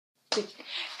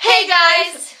Hey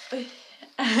guys!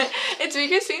 It's me,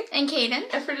 Christine. And Kaden.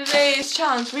 And for today's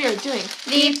challenge, we are doing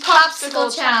the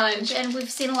Popsicle Challenge. And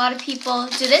we've seen a lot of people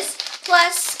do this.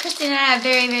 Plus, Christine and I have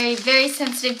very, very, very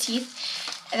sensitive teeth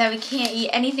that we can't eat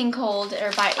anything cold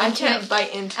or bite into. I can't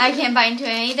bite into it. I can't bite into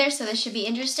it either, so this should be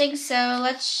interesting. So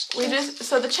let's...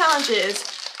 So the challenge is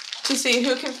to see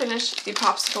who can finish the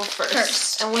popsicle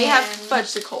first. And we have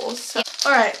fudgesicles. So.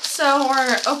 Yeah. Alright, so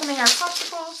we're opening our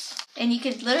popsicles. And you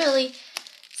could literally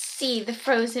see the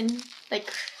frozen, like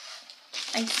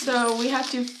so we have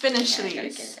to finish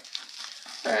these.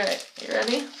 Alright, you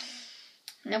ready?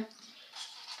 Nope.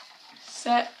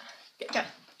 Set, go.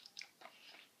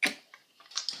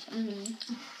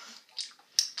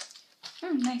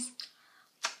 Nice.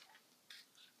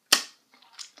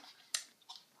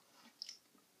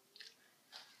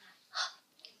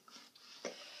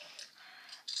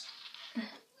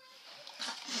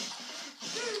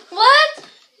 What?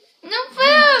 No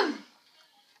food!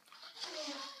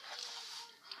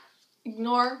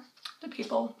 Ignore the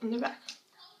people in the back.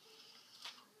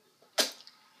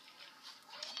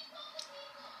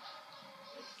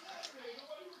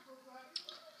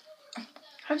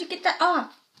 How'd you get that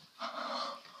off?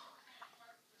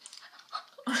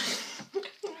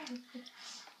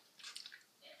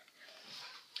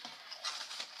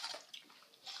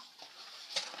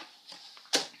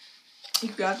 You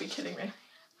gotta be kidding me.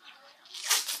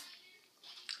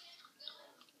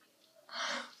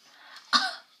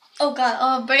 Oh god,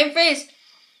 oh, brain freeze.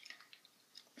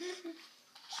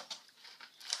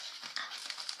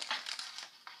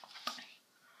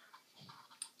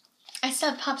 I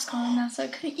still have popsicle in now, so I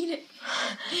couldn't eat it.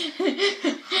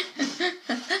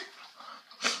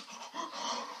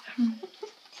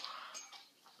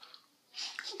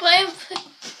 Brain freeze.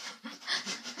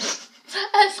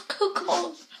 That's so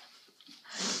cold.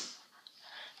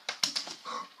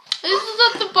 This is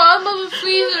at the bottom of the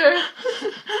freezer.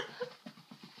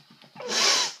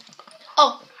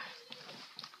 Oh.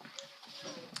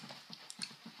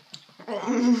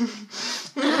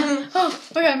 Oh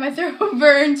my god, my throat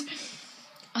burns.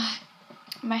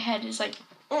 My head is like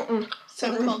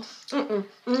so cold. Smells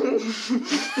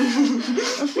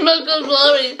so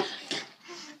bloody.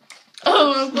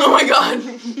 Oh my god.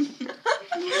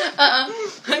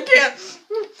 I can't.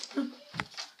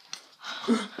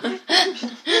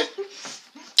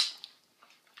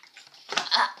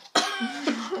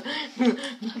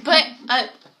 But I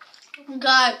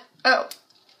got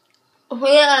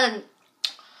man.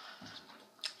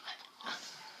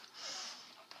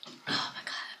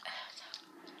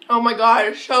 Oh my god,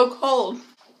 it's so cold.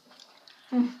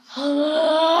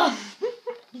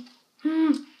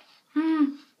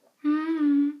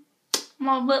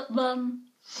 My lip bum.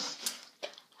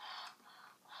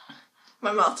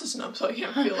 My mouth is numb, so I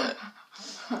can't feel it.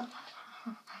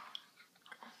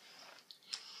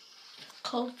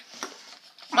 Cold.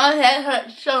 My head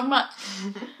hurts so much.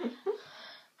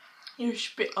 You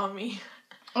spit on me.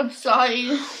 I'm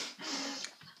sorry.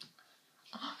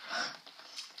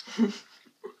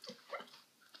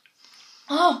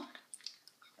 Oh,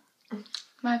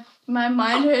 my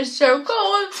mind is so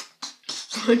cold.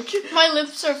 My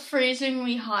lips are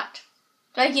freezingly hot.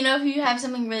 Like, you know, if you have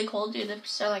something really cold, your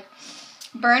lips are like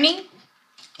burning.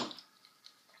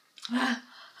 I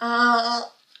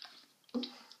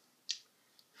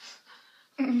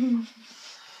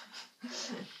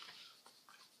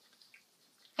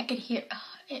could hear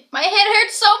it. My head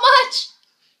hurts so much.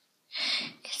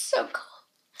 It's so cold.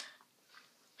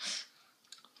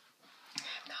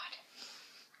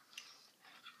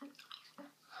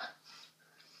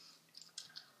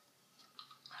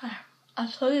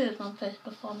 I've told you this on face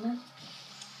before, man.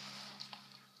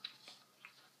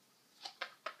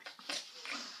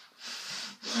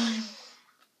 My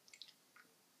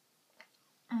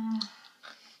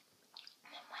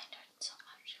mind hurts so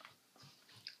much.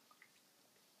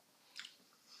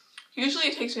 Usually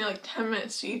it takes me like 10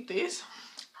 minutes to eat these.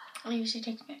 It usually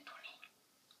takes me like 20.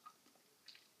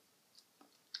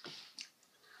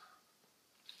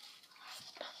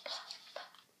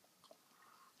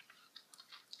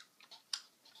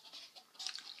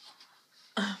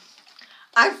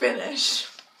 I finished.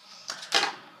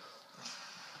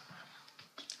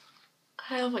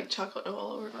 I have like chocolate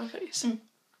all over my face.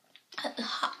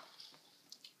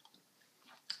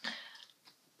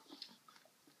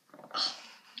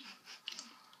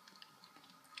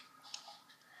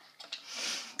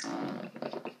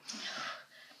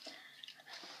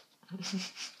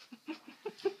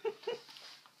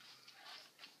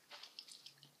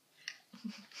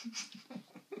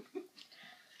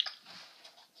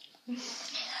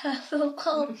 I feel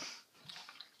cold.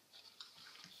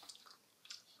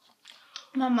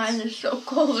 My mind is so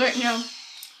cold right now.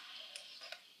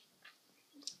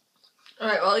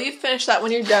 Alright, well, you finish that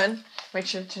when you're done. Make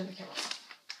sure to turn the camera off.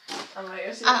 I'm going to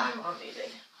go see what my mom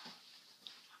eating.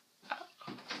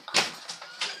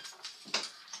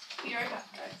 Be right back,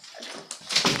 guys.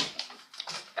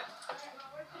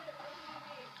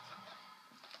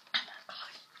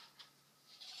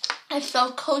 It's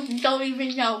so cold, you don't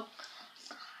even know.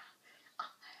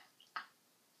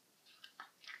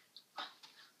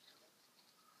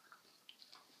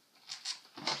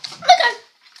 Oh my God.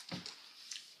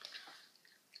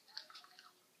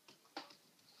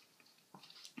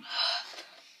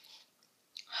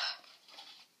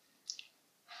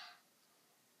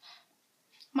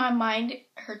 My mind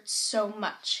hurts so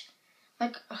much.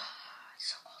 Like, it's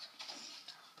so cold.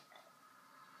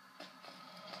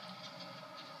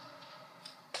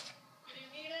 Do you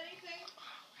need anything?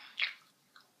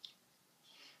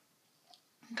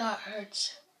 God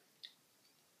hurts.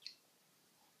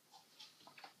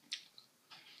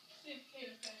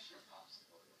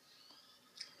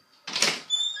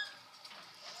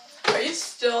 Are you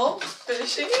still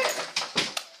finishing it?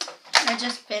 I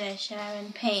just finished and I'm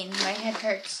in pain. My head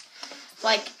hurts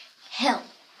like hell.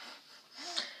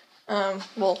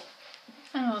 Well.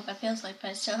 I don't know what that feels like,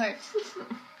 but it still hurts.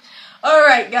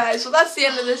 Alright, guys. Well, that's the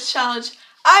end of this challenge.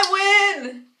 I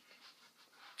win!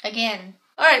 Again.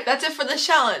 Alright, that's it for this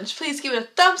challenge. Please give it a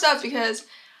thumbs up because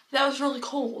that was really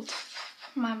cold.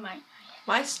 My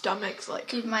stomach's like...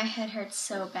 Dude, my head hurts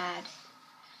so bad.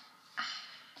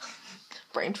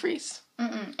 Brain freeze.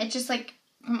 It's just like,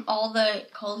 from all the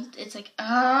cold, it's like,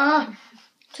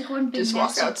 It's like one big just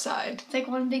massive, walk outside. It's like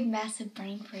one big massive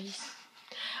brain freeze.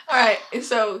 Alright,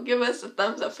 so give us a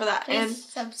thumbs up for that. Please and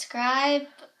subscribe,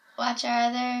 watch our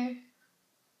other...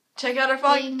 check out our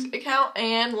vlog account,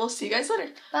 and we'll see you guys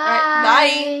later.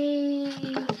 Bye.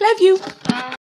 Alright, bye. Love you.